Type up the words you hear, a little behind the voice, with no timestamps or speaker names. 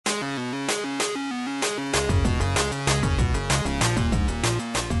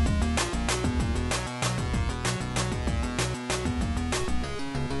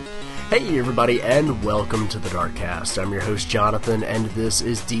Hey everybody, and welcome to the Darkcast. I'm your host Jonathan, and this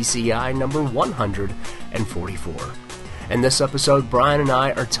is DCI number 144. In this episode, Brian and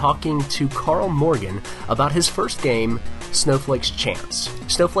I are talking to Carl Morgan about his first game, Snowflake's Chance.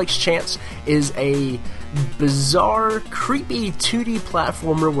 Snowflake's Chance is a bizarre, creepy 2D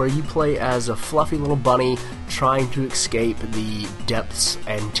platformer where you play as a fluffy little bunny trying to escape the depths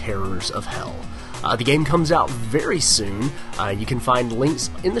and terrors of hell. The game comes out very soon. You can find links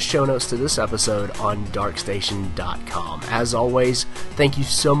in the show notes to this episode on darkstation.com. As always, thank you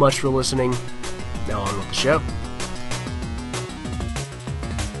so much for listening. Now on with the show.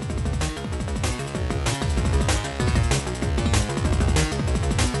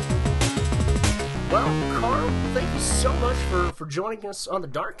 Well, Carl, thank you so much for joining us on the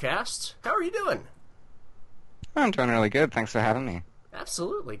Darkcast. How are you doing? I'm doing really good. Thanks for having me.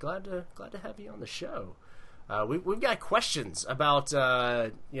 Absolutely, glad to have you on the show. We've got questions about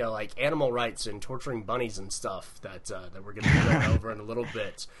like animal rights and torturing bunnies and stuff that we're going to be going over in a little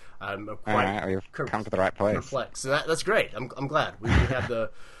bit. I'm quite All right, we've come to the right place. Perplexed. So that's great. I'm glad we have the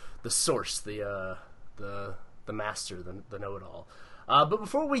source, the master, the know-it-all. But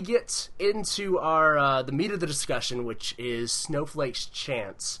before we get into our the meat of the discussion, which is Snowflake's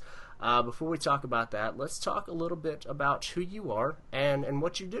Chance. Before we talk about that, let's talk a little bit about who you are and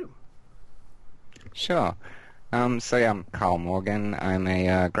what you do. Sure. I'm Carl Morgan. I'm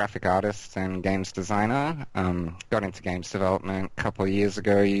a graphic artist and games designer. Got into games development a couple of years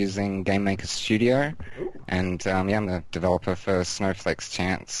ago using GameMaker Studio. Ooh. And I'm the developer for Snowflake's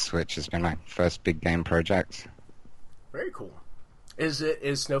Chance, which has been my first big game project. Very cool. Is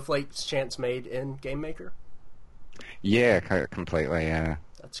Snowflake's Chance made in GameMaker? Yeah, completely, yeah.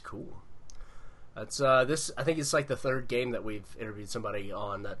 That's cool. That's this. I think it's like the third game that we've interviewed somebody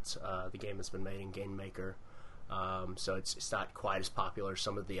on that the game has been made in GameMaker. So it's not quite as popular as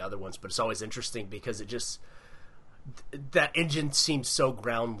some of the other ones, but it's always interesting because it just that engine seems so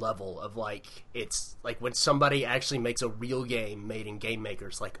ground level of like it's like when somebody actually makes a real game made in GameMaker.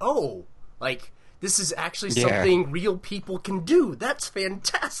 It's like this is actually something real people can do. That's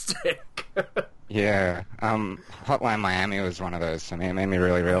fantastic. Yeah, Hotline Miami was one of those for me. It made me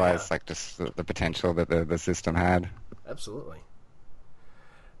really realize just the potential that the system had. Absolutely.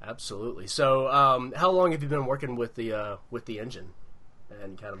 So, how long have you been working with the engine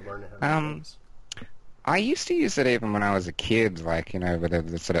and kind of learning how to do things? I used to use it even when I was a kid, with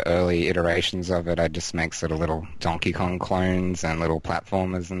the sort of early iterations of it. I'd just make sort of little Donkey Kong clones and little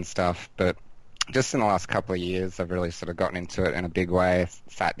platformers and stuff, but just in the last couple of years, I've really sort of gotten into it in a big way,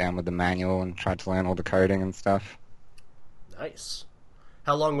 sat down with the manual and tried to learn all the coding and stuff. Nice.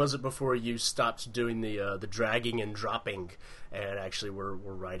 How long was it before you stopped doing the dragging and dropping and actually were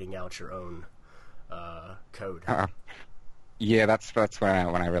writing out your own code? Yeah, that's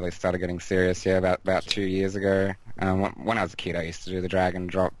when I really started getting serious. Yeah, about 2 years ago. When I was a kid, I used to do the drag and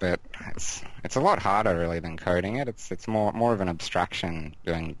drop, but it's a lot harder really than coding it. It's more of an abstraction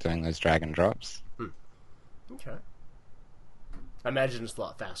doing those drag and drops. Okay. I imagine it's a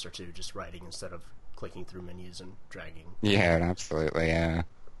lot faster too, just writing instead of clicking through menus and dragging. Yeah, absolutely. Yeah.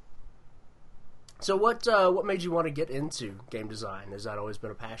 So what made you want to get into game design? Has that always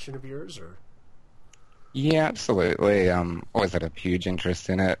been a passion of yours, or? Yeah, absolutely. Always had a huge interest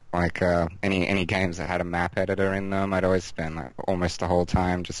in it. Any games that had a map editor in them, I'd always spend almost the whole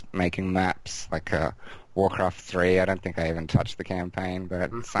time just making maps. Warcraft 3, I don't think I even touched the campaign,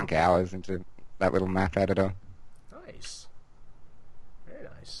 but it sunk hours into that little map editor. Nice. Very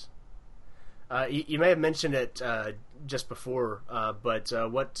nice. You may have mentioned it just before, but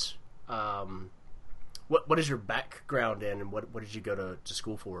what is your background in, and what did you go to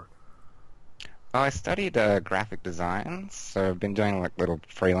school for? I studied graphic design, so I've been doing little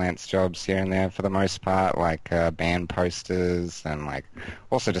freelance jobs here and there for the most part, band posters and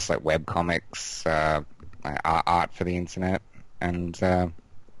also just web comics, art for the internet, and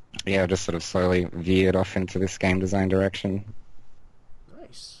just sort of slowly veered off into this game design direction.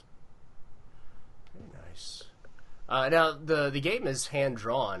 Nice, very nice. Now the game is hand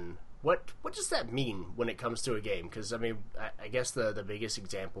drawn. What does that mean when it comes to a game? Because, I guess the biggest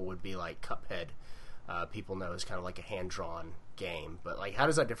example would be Cuphead. People know is kind of like a hand-drawn game. But, how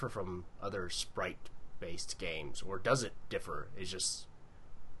does that differ from other sprite-based games? Or does it differ? It just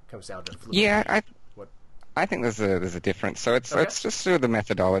comes down to fluidity. Yeah, I think there's a difference. So it's just sort of the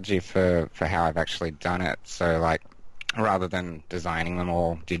methodology for how I've actually done it. So, rather than designing them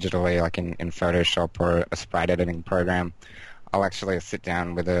all digitally, in Photoshop or a sprite editing program, I'll actually sit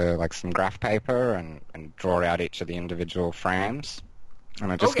down with some graph paper and draw out each of the individual frames.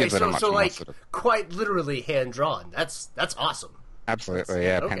 And it just gives it a much more sort of... quite literally hand drawn. That's awesome. Absolutely,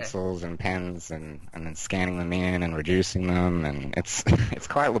 yeah. Okay. Pencils and pens, and then scanning them in and reducing them, and it's it's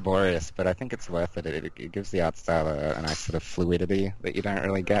quite laborious, but I think it's worth it. It gives the art style a nice sort of fluidity that you don't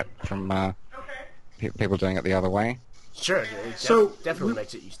really get from people doing it the other way. Sure, it definitely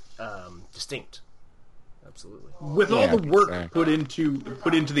makes it distinct. Absolutely. With all the work put into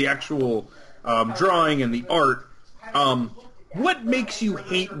the actual drawing and the art, what makes you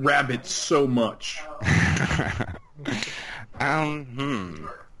hate rabbits so much?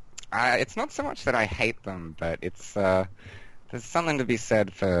 It's not so much that I hate them, but it's there's something to be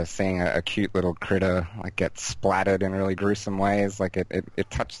said for seeing a cute little critter like get splattered in really gruesome ways. Like it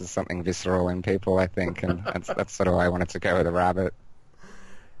touches something visceral in people, I think, and that's sort of why I wanted to go with a rabbit.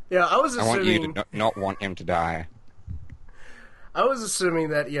 Yeah, I want you to not want him to die. I was assuming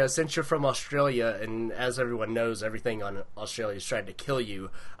that, since you're from Australia, and as everyone knows, everything on Australia is trying to kill you,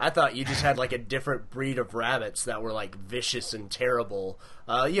 I thought you just had, like, a different breed of rabbits that were, like, vicious and terrible.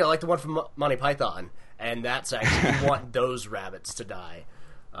 Like the one from Monty Python. And that's actually, you want those rabbits to die.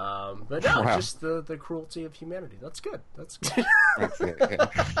 But no, just the cruelty of humanity. That's good. That's good. That's it,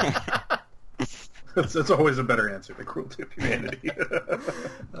 yeah. That's always a better answer, the cruelty of humanity.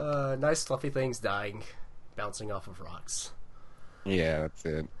 Nice fluffy things dying, bouncing off of rocks. Yeah, that's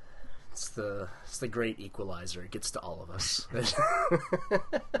it. It's the great equalizer. It gets to all of us.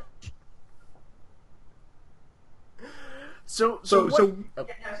 So go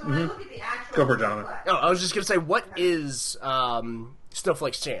for it, Jonathan. Oh, I was just gonna say, what is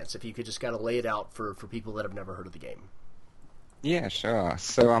Snowflake's chance? If you could just kind of lay it out for people that have never heard of the game. Yeah, sure.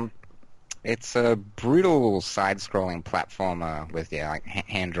 So it's a brutal side-scrolling platformer with like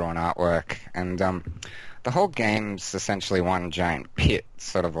hand-drawn artwork, and the whole game's essentially one giant pit,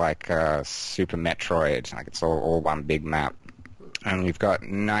 sort of like Super Metroid. Like it's all one big map, and you've got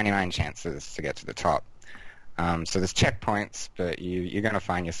 99 chances to get to the top. So there's checkpoints, but you're going to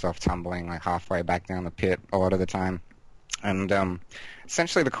find yourself tumbling like halfway back down the pit a lot of the time. And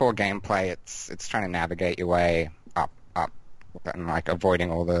essentially the core gameplay, it's trying to navigate your way up, and like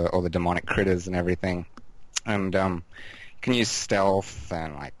avoiding all the demonic critters and everything. And you can use stealth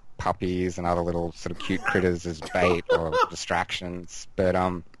and like puppies and other little sort of cute critters as bait or distractions, but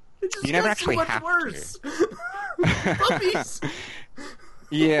you never actually have to. Puppies.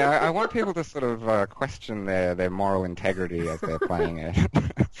 Yeah, I want people to sort of question their moral integrity as they're playing it,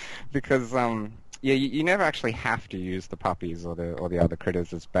 because you never actually have to use the puppies or the other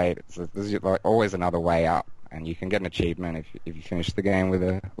critters as bait. There's like always another way up, and you can get an achievement if you finish the game with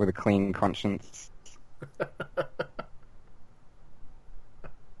a clean conscience.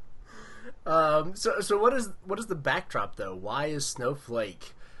 So what is the backdrop though? Why is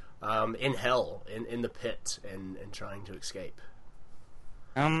Snowflake in hell in the pit and trying to escape?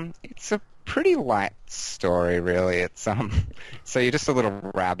 It's a pretty light story, really. It's so you're just a little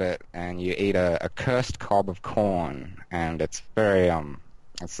rabbit and you eat a cursed cob of corn, and it's very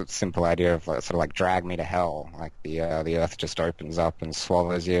it's a simple idea of sort of like drag me to hell, like the earth just opens up and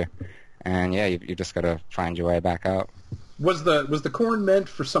swallows you, and yeah, you just got to find your way back up. Was the corn meant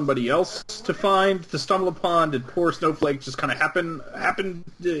for somebody else to find, to stumble upon? Did poor Snowflake just kind of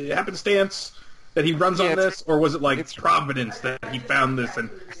happenstance that he runs on this, or was it like it's providence that he found this and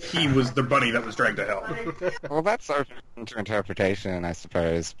he was the bunny that was dragged to hell? Well, that's open to interpretation, I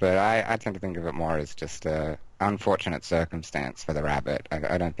suppose, but I tend to think of it more as just a unfortunate circumstance for the rabbit.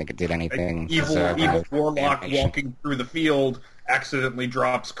 I don't think it did anything. Evil warlock walking through the field accidentally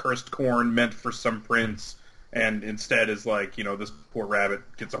drops cursed corn meant for some prince, and instead is like, this poor rabbit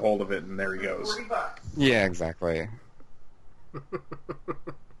gets a hold of it, and there he goes. Yeah, exactly.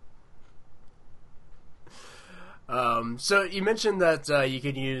 So you mentioned that you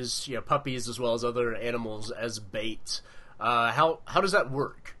can use puppies as well as other animals as bait. How does that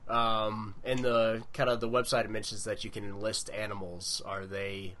work? And the kind of the website mentions that you can enlist animals. Are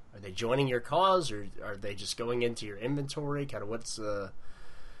they joining your cause, or are they just going into your inventory? Kind of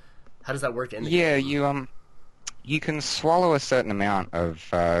how does that work in the game? You can swallow a certain amount of,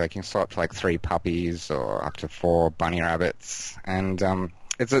 you can swallow up to like 3 puppies or up to 4 bunny rabbits. And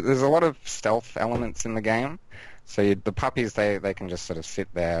there's a lot of stealth elements in the game. So the puppies, they can just sort of sit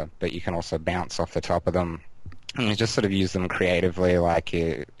there, but you can also bounce off the top of them. And you just sort of use them creatively, like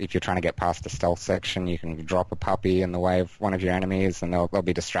if you're trying to get past the stealth section, you can drop a puppy in the way of one of your enemies, and they'll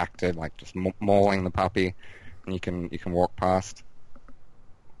be distracted, like just mauling the puppy, and you can walk past.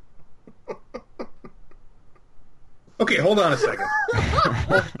 Okay, hold on a second.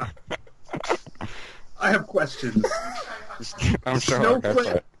 I have questions. I'm sure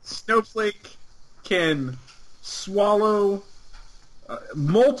Snowflake can swallow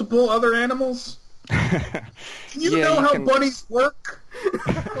multiple other animals? You know how bunnies work?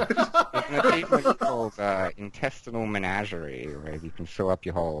 There's an achievement called Intestinal Menagerie, where you can fill up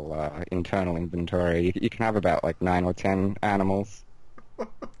your whole internal inventory. You can have about like 9 or 10 animals.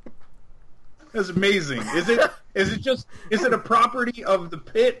 That's amazing. Is it a property of the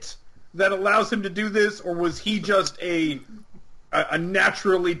pit that allows him to do this, or was he just a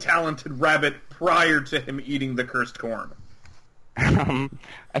naturally talented rabbit prior to him eating the cursed corn? I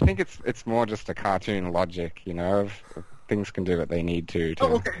think it's more just a cartoon logic, you know, of things can do what they need to.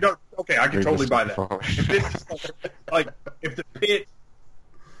 Oh, okay, no, okay, I can totally buy that. If this is like if the pit,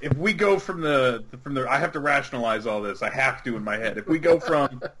 if we go from the, I have to rationalize all this. I have to in my head. If we go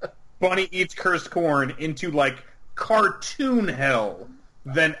from Bunny eats cursed corn into like cartoon hell,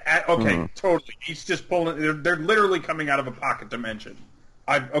 then totally. He's just pulling. They're literally coming out of a pocket dimension.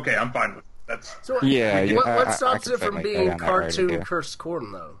 I'm fine with it. That's what stops it from being cartoon cursed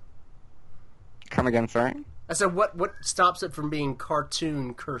corn, though? Come again, sorry? I said, what stops it from being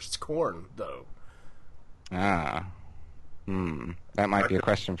cartoon cursed corn, though? That might be a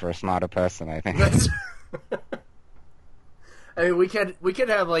question for a smarter person, I think. I mean, we could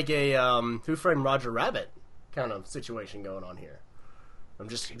have like a Who Framed Roger Rabbit kind of situation going on here. I'm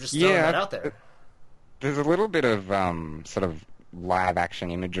just throwing that out there. There's a little bit of sort of live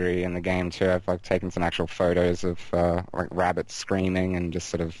action imagery in the game too. I've like taken some actual photos of like rabbits screaming and just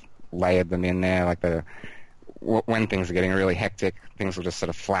sort of layered them in there. Like when things are getting really hectic, things will just sort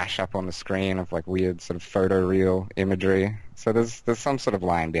of flash up on the screen of like weird sort of photoreal imagery. So there's some sort of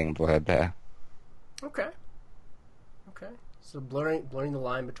line being blurred there. Okay. So blurring the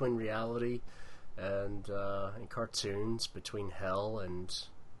line between reality and cartoons, between hell and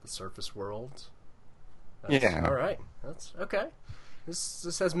the surface world. Yeah. All right. That's okay.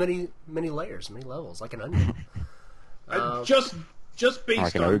 This has many layers, many levels, like an onion. Just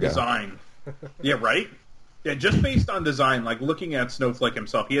based on design. Yeah, right? Yeah, just based on design, like looking at Snowflake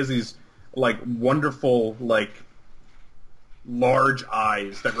himself, he has these like wonderful, like large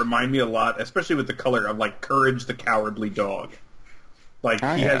eyes that remind me a lot, especially with the color of like Courage the Cowardly Dog. Like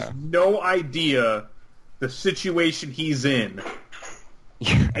he has no idea the situation he's in.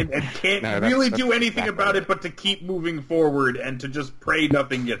 and can't really do anything about it but to keep moving forward and to just pray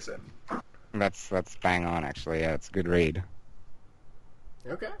nothing gets him. That's bang on, actually. Yeah, it's a good read.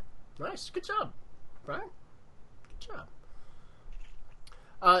 Okay. Nice. Good job, Brian. Good job.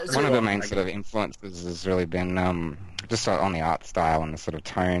 One of the main sort of influences has really been just on the art style and the sort of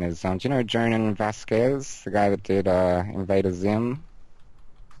tone is, do you know Jonan Vasquez, the guy that did Invader Zim?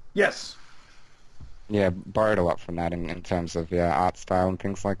 Yes. Yeah, borrowed a lot from that in terms of art style and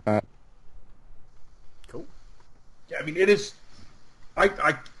things like that. Cool. Yeah, I mean, it is...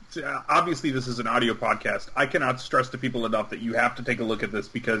 obviously, this is an audio podcast. I cannot stress to people enough that you have to take a look at this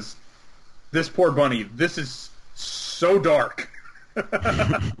because this poor bunny, this is so dark.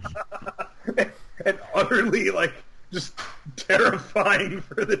 and utterly, like, just terrifying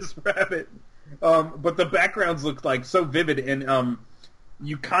for this rabbit. But the backgrounds look, like, so vivid, and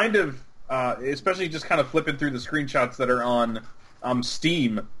you kind of... especially just kind of flipping through the screenshots that are on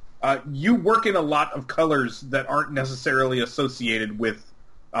Steam, you work in a lot of colors that aren't necessarily associated with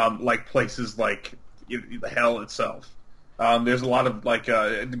like places like the hell itself. There's a lot of like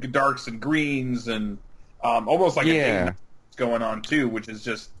darks and greens and almost like a thing that's going on too, which is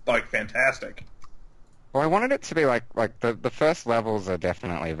just like fantastic. Well, I wanted it to be like the first levels are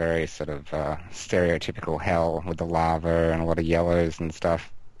definitely very sort of stereotypical hell with the lava and a lot of yellows and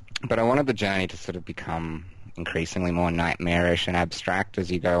stuff. But I wanted the journey to sort of become increasingly more nightmarish and abstract as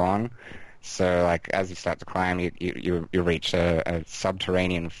you go on. So, like, as you start to climb, you reach a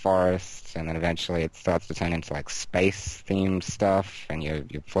subterranean forest, and then eventually it starts to turn into, like, space-themed stuff, and you're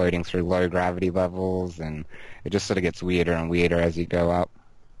floating through low-gravity levels, and it just sort of gets weirder and weirder as you go up.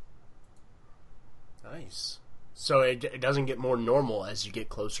 Nice. So it doesn't get more normal as you get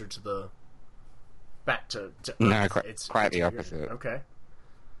closer to the... back to Earth. No, quite the opposite. Okay.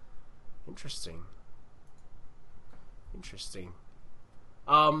 Interesting.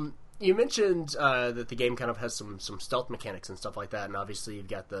 You mentioned that the game kind of has some stealth mechanics and stuff like that, and obviously you've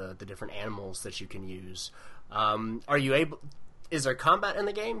got the different animals that you can use. Are you able? Is there combat in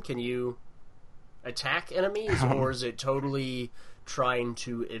the game? Can you attack enemies, or is it totally trying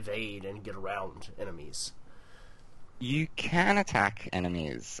to evade and get around enemies? You can attack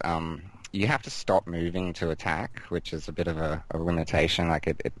enemies. You have to stop moving to attack, which is a bit of a limitation. Like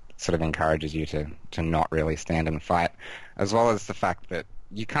it sort of encourages you to not really stand and fight, as well as the fact that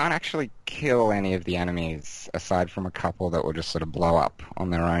you can't actually kill any of the enemies aside from a couple that will just sort of blow up on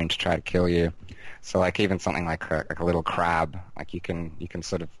their own to try to kill you. So like even something like a little crab, like you can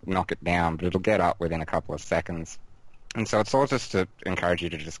sort of knock it down, but it'll get up within a couple of seconds. And so it's all just to encourage you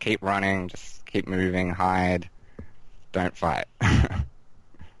to just keep running, just keep moving, hide, don't fight.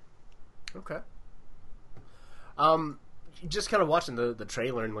 Okay. Just kind of watching the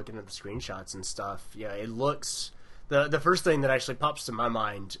trailer and looking at the screenshots and stuff. Yeah, it looks. The first thing that actually pops to my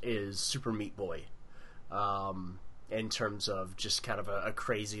mind is Super Meat Boy, in terms of just kind of a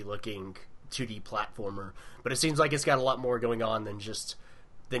crazy looking 2D platformer. But it seems like it's got a lot more going on than just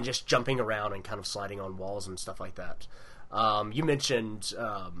jumping around and kind of sliding on walls and stuff like that. You mentioned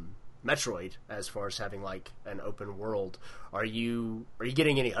Metroid as far as having like an open world. Are you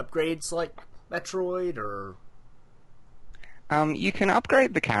getting any upgrades like Metroid or? You can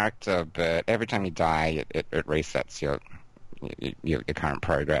upgrade the character, but every time you die, it resets your current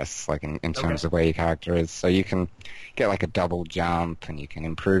progress, like in terms of where your character is. So you can get like a double jump, and you can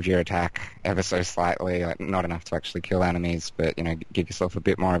improve your attack ever so slightly, like not enough to actually kill enemies, but give yourself a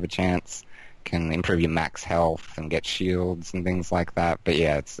bit more of a chance. Can improve your max health and get shields and things like that. But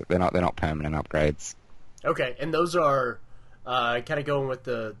yeah, they're not permanent upgrades. Okay, and those are kind of going with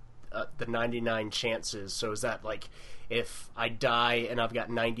the 99 chances. So is that like if I die and I've got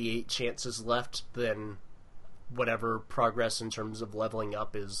 98 chances left, then whatever progress in terms of leveling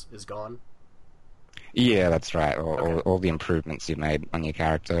up is gone? Yeah, that's right. Okay. All the improvements you've made on your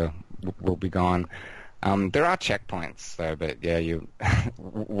character will be gone. There are checkpoints, though, but yeah,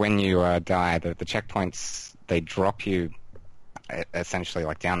 when you die, the checkpoints, they drop you essentially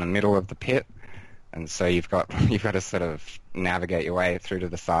like down the middle of the pit, and so you've got to sort of navigate your way through to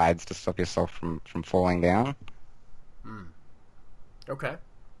the sides to stop yourself from falling down. Okay.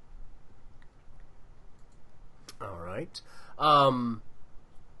 All right.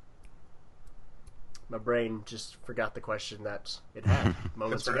 My brain just forgot the question that it had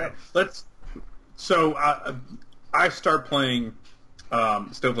moments ago. Right. So I start playing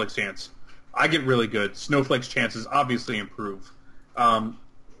Snowflake's Chance. I get really good. Snowflake's chances obviously improve.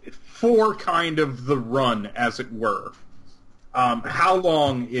 For kind of the run, as it were, how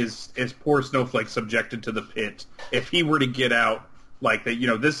long is poor Snowflake subjected to the pit? If he were to get out, like that,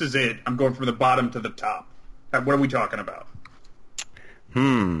 this is it. I'm going from the bottom to the top. What are we talking about?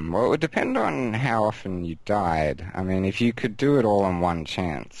 Well, it would depend on how often you died. I mean, if you could do it all in one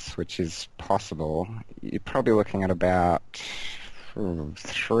chance, which is possible, you're probably looking at about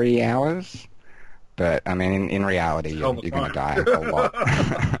 3 hours. But, I mean, in reality, you're going to die a lot.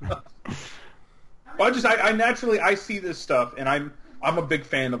 Well, I naturally see this stuff, and I'm a big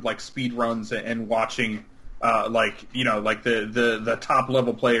fan of like speed runs and watching the top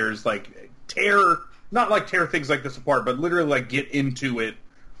level players like tear things like this apart, but literally like get into it.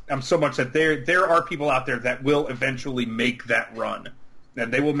 So much that there are people out there that will eventually make that run,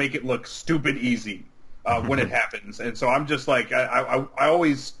 and they will make it look stupid easy when it happens. And so I'm just like I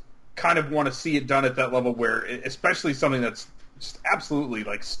always kind of want to see it done at that level where, especially something that's just absolutely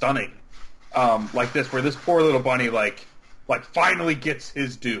like stunning, like this, where this poor little bunny like finally gets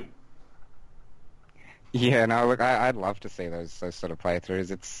his due. Yeah, no, look, I'd love to see those sort of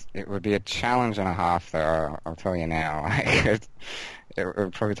playthroughs. It would be a challenge and a half, though, I'll tell you now. It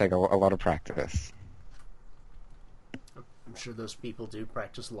would probably take a lot of practice. I'm sure those people do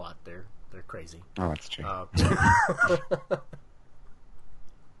practice a lot. They're crazy. Oh, that's true.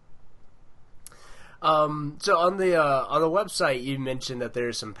 So on the website, you mentioned that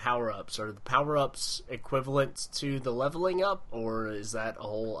there's some power-ups. Are the power-ups equivalent to the leveling up, or is that a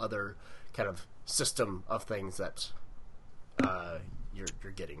whole other kind of system of things that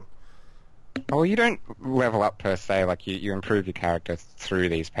you're getting? Well, you don't level up per se. Like you improve your character through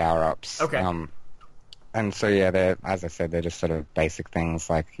these power-ups. Okay. And so yeah, as I said, they're just sort of basic things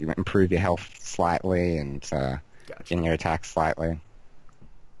like you improve your health slightly and Gotcha. in your attack slightly.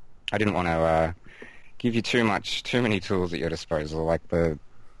 I didn't want to give you too many tools at your disposal. Like I'm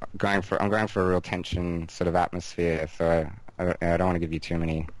going for a real tension sort of atmosphere, so I don't want to give you too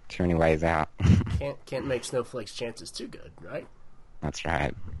many ways out. Can't make Snowflake's chances too good, right? That's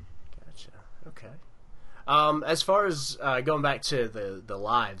right. Gotcha. Okay. As far as going back to the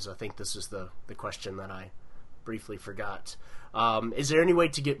lives, I think this is the question that I briefly forgot. Is there any way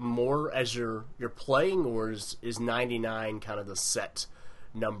to get more as you're playing, or is 99 kind of the set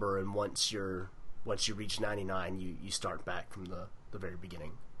number, and once you reach 99, you start back from the very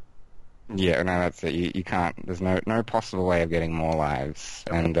beginning? Yeah, no, that's it. You can't. There's no possible way of getting more lives.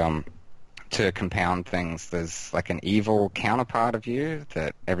 Okay. And to compound things, there's like an evil counterpart of you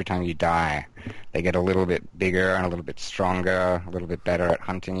that every time you die, they get a little bit bigger and a little bit stronger, a little bit better at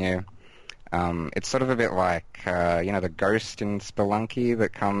hunting you. It's sort of a bit like, the ghost in Spelunky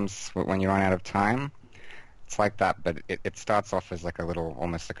that comes when you run out of time. It's like that, but it starts off as like a little,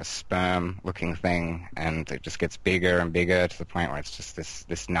 almost like a sperm-looking thing, and it just gets bigger and bigger to the point where it's just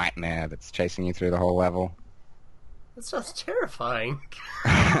this nightmare that's chasing you through the whole level. That sounds terrifying.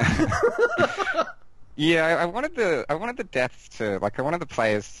 Yeah, I wanted the deaths to, like, I wanted the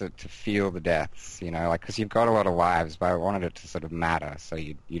players to feel the deaths, like, because you've got a lot of lives, but I wanted it to sort of matter, so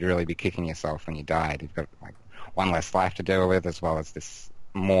you'd really be kicking yourself when you died. You've got, like, one less life to deal with, as well as this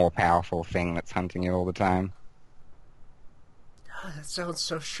more powerful thing that's hunting you all the time. God, that sounds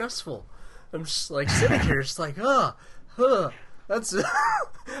so stressful. I'm just, like, sitting here, just like, that's, I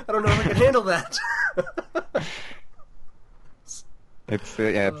don't know if I can handle that. It's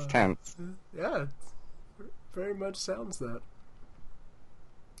tense. Yeah, very much sounds that.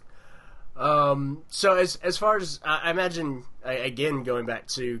 So as far as I imagine, again going back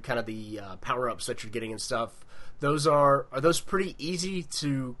to kind of the power ups that you're getting and stuff, are those pretty easy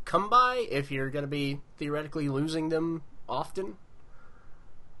to come by if you're going to be theoretically losing them often?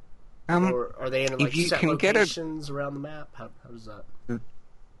 Or are they in like set locations around the map? How does that?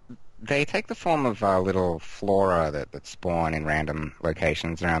 They take the form of little flora that spawn in random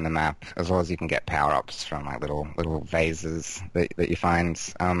locations around the map, as well as you can get power-ups from like little vases that you find.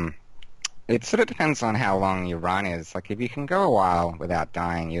 It sort of depends on how long your run is. Like, if you can go a while without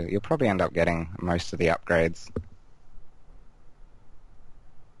dying, you'll probably end up getting most of the upgrades.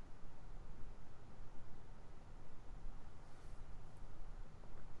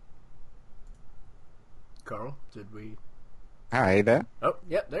 Carl, did we... Hi, you there? Oh,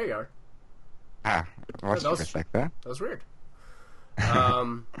 yep, there you are. I lost you for a sec there. That was weird.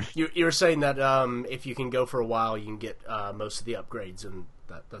 You were saying that if you can go for a while, you can get most of the upgrades, and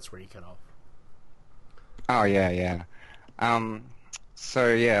that's where you cut off. Oh, yeah.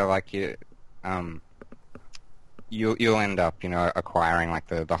 So, yeah, like, you'll end up, acquiring, like,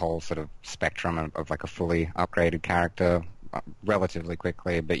 the whole sort of spectrum of like, a fully upgraded character relatively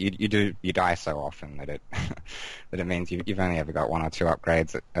quickly, but you die so often that it that it means you've only ever got one or two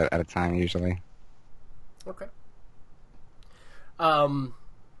upgrades at a time usually. Okay.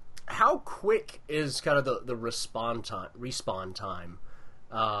 How quick is kind of the respawn time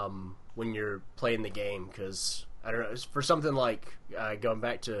when you're playing the game? Because I don't know, for something like going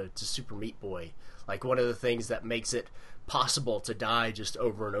back to Super Meat Boy, like one of the things that makes it possible to die just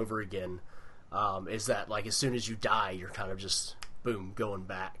over and over again. Is that like as soon as you die, you're kind of just boom going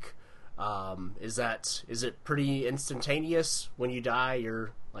back? Is it pretty instantaneous when you die?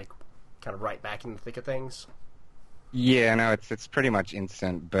 You're like kind of right back in the thick of things. Yeah, no, it's pretty much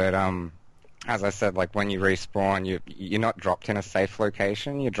instant. But as I said, like when you respawn, you're not dropped in a safe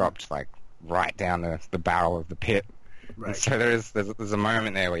location. You're dropped like right down the barrel of the pit. Right. And so there's a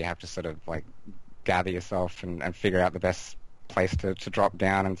moment there where you have to sort of like gather yourself and figure out the best place to drop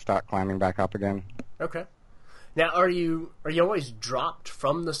down and start climbing back up again. Okay. Now, are you always dropped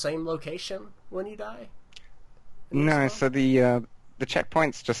from the same location when you die? No, so the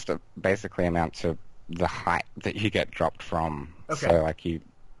checkpoints just basically amount to the height that you get dropped from. Okay. So like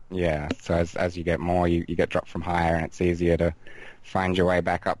so as you get more, you get dropped from higher, and it's easier to find your way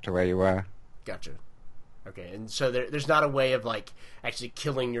back up to where you were. Gotcha. Okay, and so there's not a way of like actually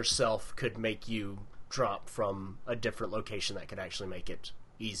killing yourself could make you drop from a different location that could actually make it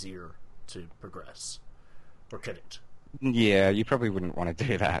easier to progress, or could it? Yeah, you probably wouldn't want to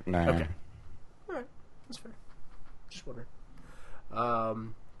do that. No. Okay. All right, that's fair. Just wondering.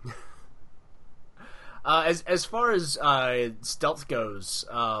 As far as stealth goes,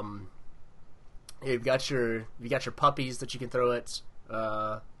 you've got your puppies that you can throw at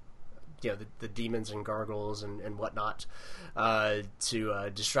the demons and gargoyles and whatnot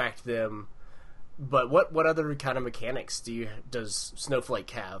to distract them. But what other kind of mechanics does Snowflake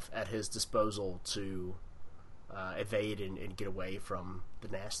have at his disposal to evade and get away from the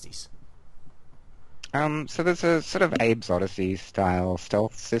nasties? So there's a sort of Abe's Odyssey style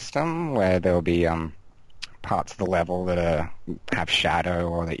stealth system where there'll be parts of the level that have shadow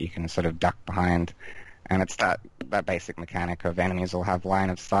or that you can sort of duck behind, and it's that basic mechanic of enemies will have line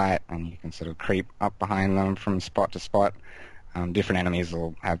of sight and you can sort of creep up behind them from spot to spot. Different enemies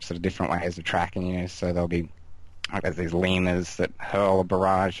will have sort of different ways of tracking you, so there'll be like there's these lemurs that hurl a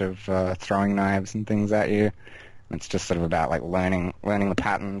barrage of throwing knives and things at you. And it's just sort of about like learning the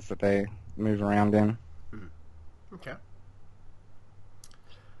patterns that they move around in. Okay.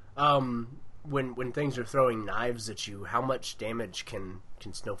 When things are throwing knives at you, how much damage can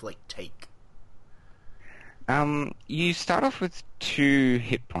Snowflake take? You start off with 2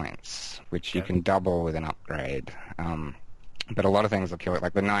 hit points, which you can double with an upgrade. But a lot of things will kill it.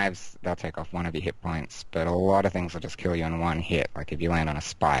 Like the knives, they'll take off one of your hit points, but a lot of things will just kill you in one hit. Like if you land on a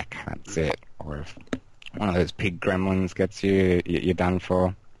spike, that's it. Or if one of those pig gremlins gets you, you're done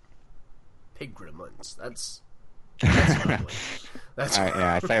for. Pig gremlins. That's lovely. That's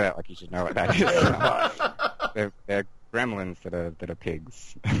yeah, I say that like you should know what that is. They're gremlins that are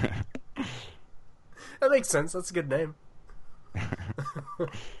pigs. That makes sense. That's a good name.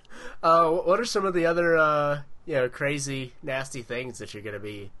 What are some of the other crazy, nasty things that you're going to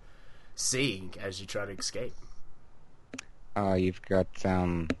be seeing as you try to escape? You've got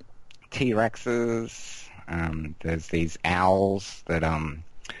T-Rexes. There's these owls that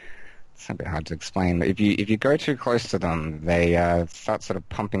it's a bit hard to explain, but if you go too close to them, they start sort of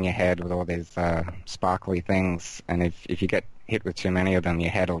pumping your head with all these sparkly things, and if you get hit with too many of them,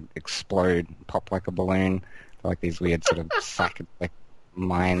 your head will explode, pop like a balloon. They're like these weird sort of psychedelic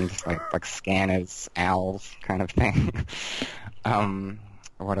minds, like scanners, owls kind of thing.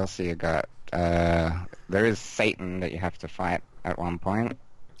 What else have you got? There is Satan that you have to fight at one point.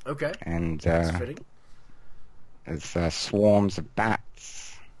 Okay. And that's fitting. There's swarms of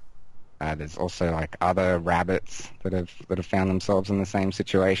bats. There's also like other rabbits that have found themselves in the same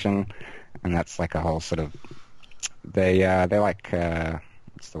situation, and that's like a whole sort of they're like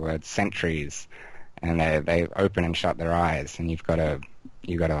what's the word, sentries, and they open and shut their eyes, and you've got to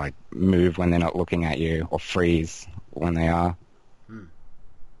like move when they're not looking at you or freeze when they are.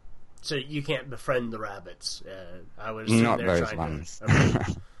 So you can't befriend the rabbits. I would assume not they're those trying ones. To...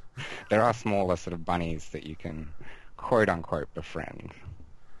 Okay. There are smaller sort of bunnies that you can quote unquote befriend.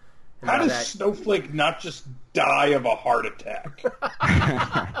 How does Snowflake not just die of a heart attack?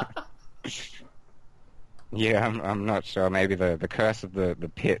 Yeah, I'm not sure. Maybe the curse of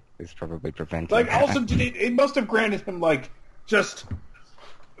the pit is probably preventing. Like, that. also, it must have granted him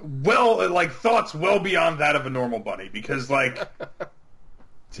thoughts well beyond that of a normal bunny, because outside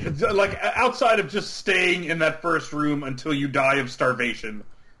of just staying in that first room until you die of starvation,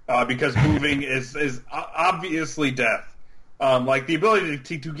 because moving is obviously death. The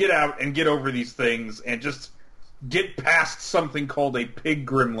ability to get out and get over these things and just get past something called a pig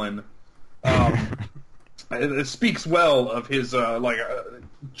gremlin. It speaks well of his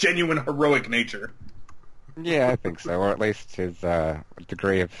genuine heroic nature. Yeah, I think so, or at least his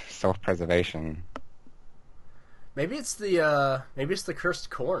degree of self-preservation. Maybe it's the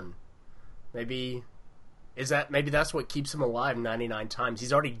cursed corn. Maybe that's what keeps him alive 99 times.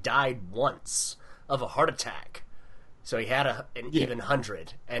 He's already died once of a heart attack. So he had an even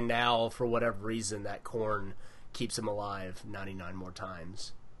 100, and now, for whatever reason, that corn keeps him alive 99 more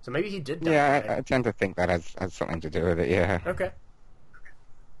times. So maybe he did die. Yeah, right? I tend to think that has something to do with it, yeah. Okay.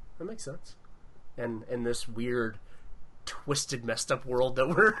 That makes sense. And in this weird, twisted, messed up world that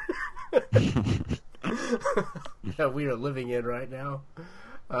we are living in right now.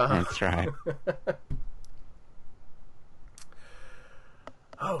 That's right.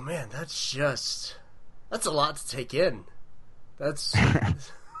 Oh, man, that's a lot to take in. That's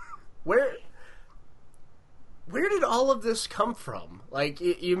where did all of this come from? Like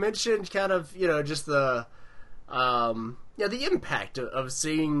you mentioned, kind of, just the the impact of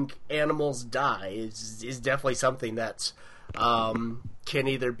seeing animals die is definitely something that can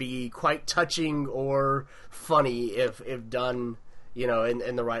either be quite touching or funny if done,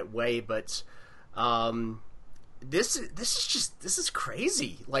 in the right way. But this is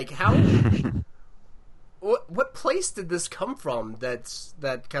crazy. Like how. What place did this come from?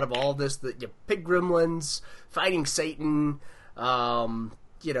 That kind of all this, the pig gremlins fighting Satan, the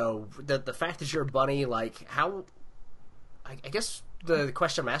fact that you're a bunny, like how? I guess the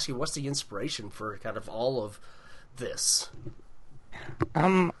question I'm asking, what's the inspiration for kind of all of this?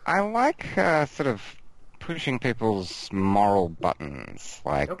 I like sort of pushing people's moral buttons.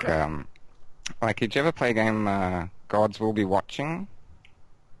 Like, okay. Did you ever play a game Gods Will Be Watching?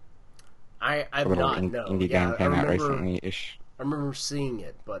 I've not, no. Indie game came out recently-ish. I remember seeing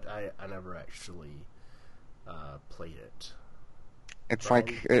it, but I never actually played it. It's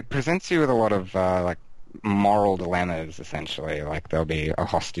it presents you with a lot of moral dilemmas, essentially. Like there'll be a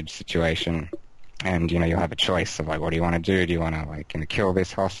hostage situation, and you'll have a choice of what do you want to do? Do you want to kill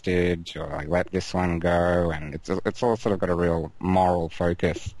this hostage or let this one go? And it's all sort of got a real moral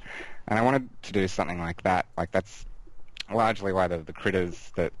focus. And I wanted to do something like that. Like that's largely why the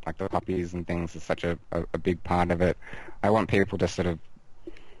critters that the puppies and things is such a big part of it. I want people to sort of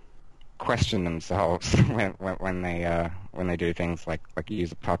question themselves when they do things like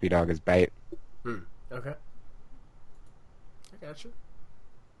use a puppy dog as bait. Okay. I gotcha.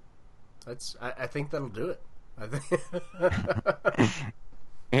 I think that'll do it. I think.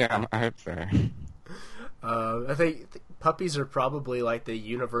 Yeah, I hope so. I think puppies are probably like the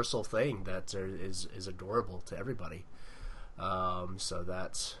universal thing that is adorable to everybody. So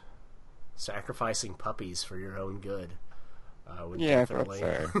that's sacrificing puppies for your own good. Yeah, definitely.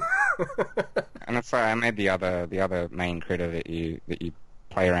 I thought so. And that's why I made the other main critter that you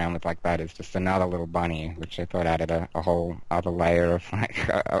play around with like that is just another little bunny, which I thought added a whole other layer of like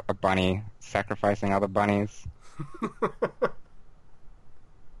a bunny sacrificing other bunnies.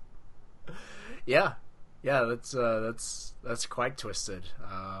 Yeah, that's quite twisted.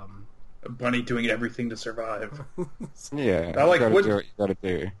 A bunny doing everything to survive. Yeah, I like what you gotta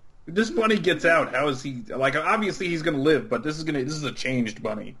do. This bunny gets out. How is he? Like, obviously he's gonna live, but this is a changed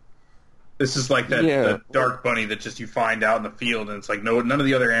bunny. This is like that dark bunny that just you find out in the field, and it's like none of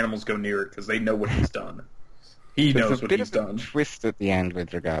the other animals go near it because they know what he's done. He knows what he's done. There's a twist at the end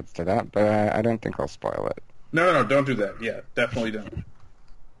with regards to that, but I don't think I'll spoil it. No, don't do that. Yeah, definitely don't.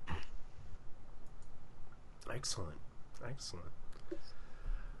 Excellent.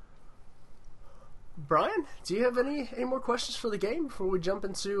 Brian, do you have any more questions for the game before we jump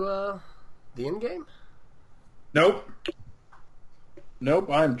into the end game? Nope.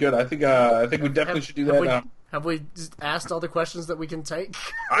 I'm good. I think we definitely should do that. Have we just asked all the questions that we can take?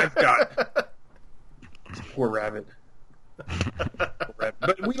 I've got. Poor rabbit.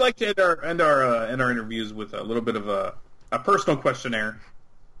 But we like to end our interviews with a little bit of a personal questionnaire.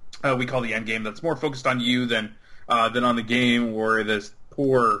 We call the end game. That's more focused on you than on the game or this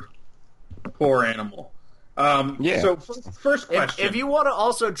poor animal. So first question. If you want to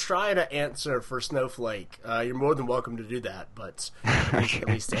also try to answer for Snowflake, you're more than welcome to do that, but at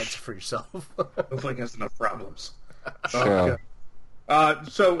least answer for yourself. Snowflake has enough problems. Sure.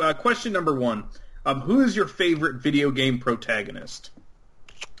 So question number 1. Who is your favorite video game protagonist?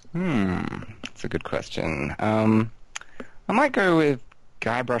 That's a good question. I might go with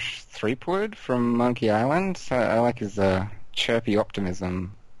Guybrush Threepwood from Monkey Island. I like his chirpy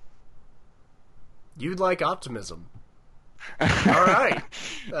optimism. You'd like optimism. All right.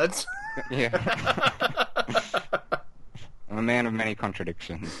 That's yeah. I'm a man of many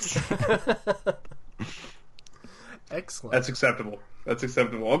contradictions. Excellent. That's acceptable.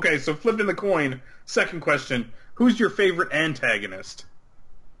 Okay, so flipping the coin. Second question: who's your favorite antagonist?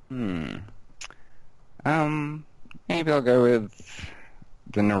 Maybe I'll go with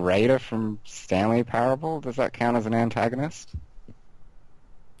the narrator from Stanley Parable. Does that count as an antagonist?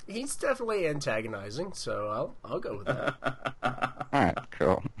 He's definitely antagonizing, so I'll go with that. All right,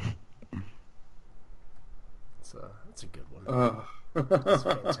 cool. That's a good one. That's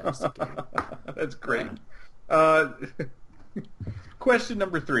a fantastic game. That's great. Question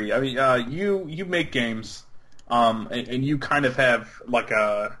number 3. I mean, you make games, and you kind of have like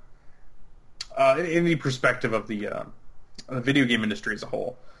in the perspective of the video game industry as a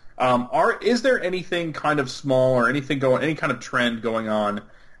whole. Is there anything kind of small or any kind of trend going on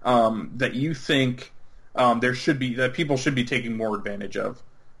that you think that people should be taking more advantage of?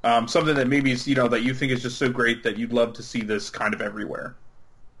 Something that maybe that you think is just so great that you'd love to see this kind of everywhere.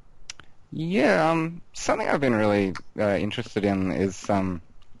 Yeah, something I've been really interested in is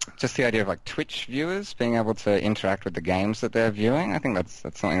just the idea of like Twitch viewers being able to interact with the games that they're viewing. I think that's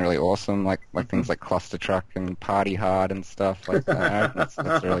something really awesome, like things like Cluster Truck and Party Hard and stuff like that. That's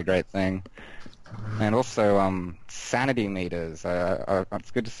a really great thing. And also sanity meters.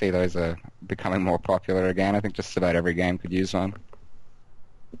 It's good to see those are becoming more popular again. I think just about every game could use one.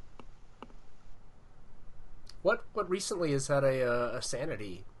 What recently has had a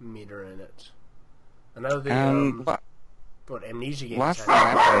sanity meter in it? I know the Amnesia games. Last thing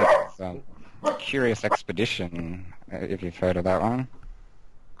I played was Curious Expedition. If you've heard of that one,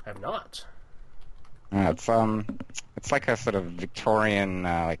 I have not. It's like a sort of Victorian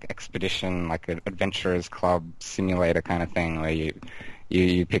like expedition, like an adventurers club simulator kind of thing, where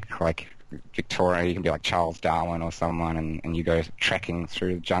you pick like Victoria. You can be like Charles Darwin or someone, and you go trekking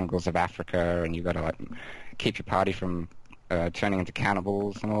through the jungles of Africa, and you've got to like keep your party from turning into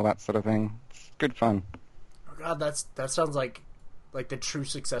cannibals and all that sort of thing. It's good fun. Oh God, that sounds like the true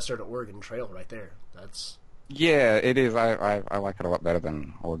successor to Oregon Trail right there. Yeah, it is. I like it a lot better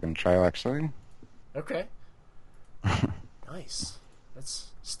than Oregon Trail, actually. Okay. Nice.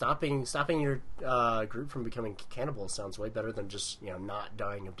 That's stopping your group from becoming cannibals sounds way better than just not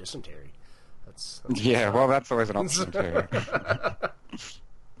dying of dysentery. That's well, that's always an option too.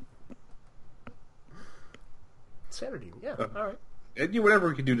 Sanity, yeah. All right. And whatever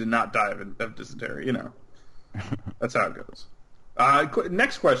we can do to not die of dysentery, That's how it goes.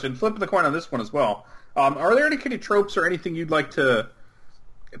 Next question. Flipping the coin on this one as well. Are there any kind of tropes or anything you'd like to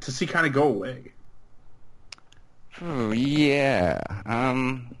see kind of go away? Oh, yeah.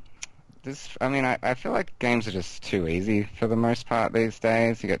 I feel like games are just too easy for the most part these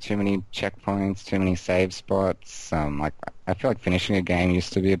days. You get too many checkpoints, too many save spots. I feel like finishing a game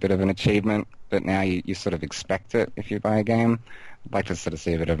used to be a bit of an achievement, but now you sort of expect it if you buy a game. I'd like to sort of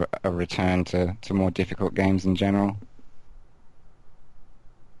see a bit of a return to more difficult games in general.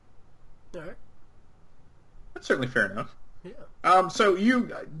 All right. That's certainly fair enough. Yeah. So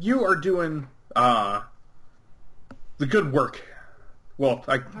you are doing the good work. Well,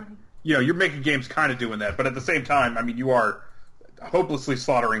 you're making games kind of doing that, but at the same time, I mean, you are hopelessly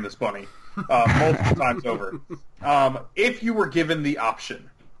slaughtering this bunny multiple times over. If you were given the option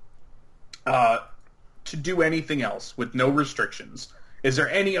to do anything else with no restrictions, is there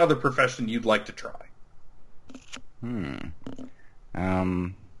any other profession you'd like to try?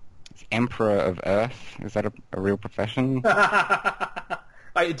 Emperor of Earth, is that a real profession?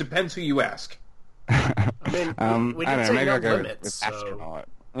 It depends who you ask. I mean, we I did don't know, say maybe no I'll go limits. with So... astronaut.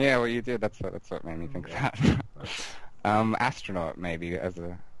 Yeah, well, you did. That's what made me think of that. Astronaut, maybe, as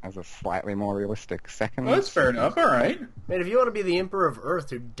a slightly more realistic second. Well, that's fair enough. All right. Man, if you want to be the Emperor of Earth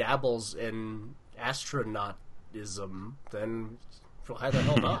who dabbles in astronautism, then why the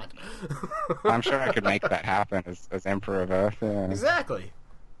hell not? I'm sure I could make that happen as Emperor of Earth. Yeah. Exactly.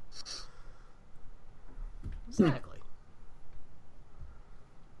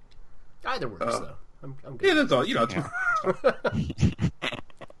 Either works, though. I'm good. Yeah, that's all. It's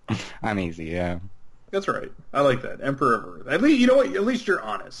I'm easy, yeah. That's right. I like that. Emperor of Earth. At least, you know what? At least you're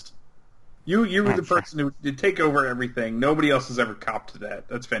honest. You were the person who did take over everything. Nobody else has ever copped to that.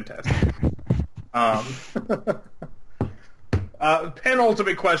 That's fantastic.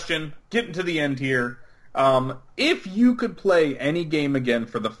 Penultimate question. Getting to the end here. If you could play any game again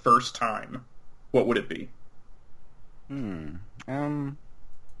for the first time, what would it be?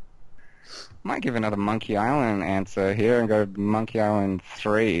 Might give another Monkey Island answer here and go Monkey Island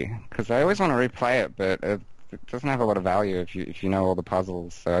 3, because I always want to replay it, but it doesn't have a lot of value if you know all the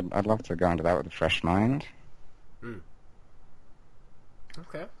puzzles, so I'd love to go into that with a fresh mind.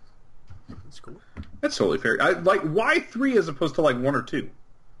 Okay. That's cool. That's totally fair. Why 3 as opposed to 1 or 2?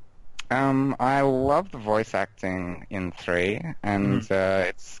 I love the voice acting in 3, and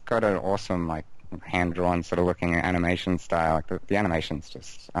it's got an awesome, hand-drawn sort of looking animation style. The animation's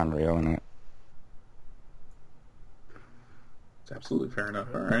just unreal in it. It's absolutely fair enough.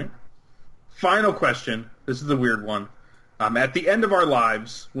 All right. Final question. This is a weird one. At the end of our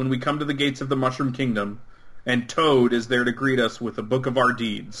lives, when we come to the gates of the Mushroom Kingdom, and Toad is there to greet us with a book of our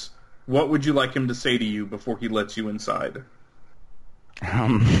deeds, what would you like him to say to you before he lets you inside?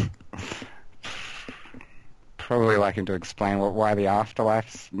 Probably like him to explain why the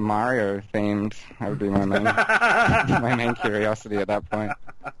afterlife's Mario themed. That would be my main curiosity at that point.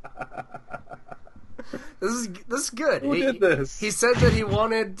 This is good. Who did this? He said that he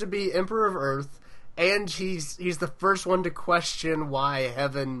wanted to be Emperor of Earth, and he's the first one to question why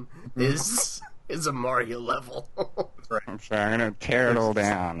heaven is a Mario level. Right. So I'm going to tear it all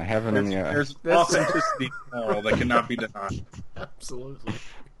down. Heaven and the earth. There's authenticity moral that cannot be denied. Absolutely.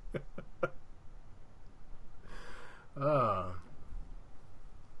 All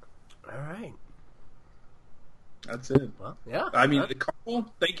right. That's it. Well, yeah. I mean,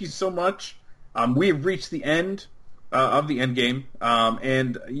 Carl, thank you so much. We have reached the end of the end game,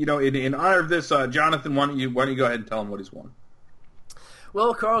 and in honor of this, Jonathan, why don't you go ahead and tell him what he's won?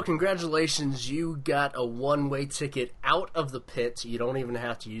 Well, Carl, congratulations. You got a one-way ticket out of the pit. You don't even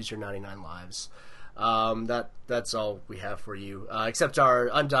have to use your 99 lives. That's all we have for you, except our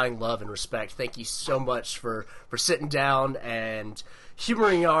undying love and respect. Thank you so much for sitting down and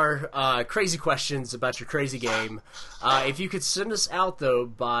humoring our crazy questions about your crazy game. If you could send us out, though,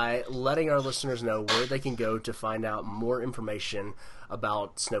 by letting our listeners know where they can go to find out more information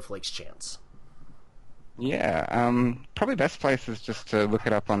about Snowflake's Chance. Yeah, probably best place is just to look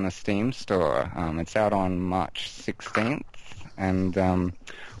it up on the Steam store. It's out on March 16th, and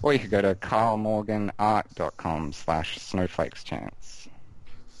or you could go to carlmorganart.com/snowflakeschance.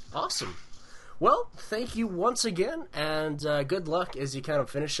 Awesome. Well, thank you once again, and good luck as you kind of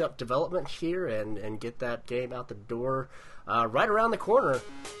finish up development here and get that game out the door right around the corner.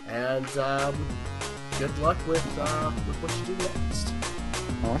 And good luck with what you do next.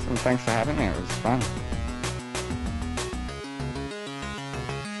 Awesome, thanks for having me. It was fun.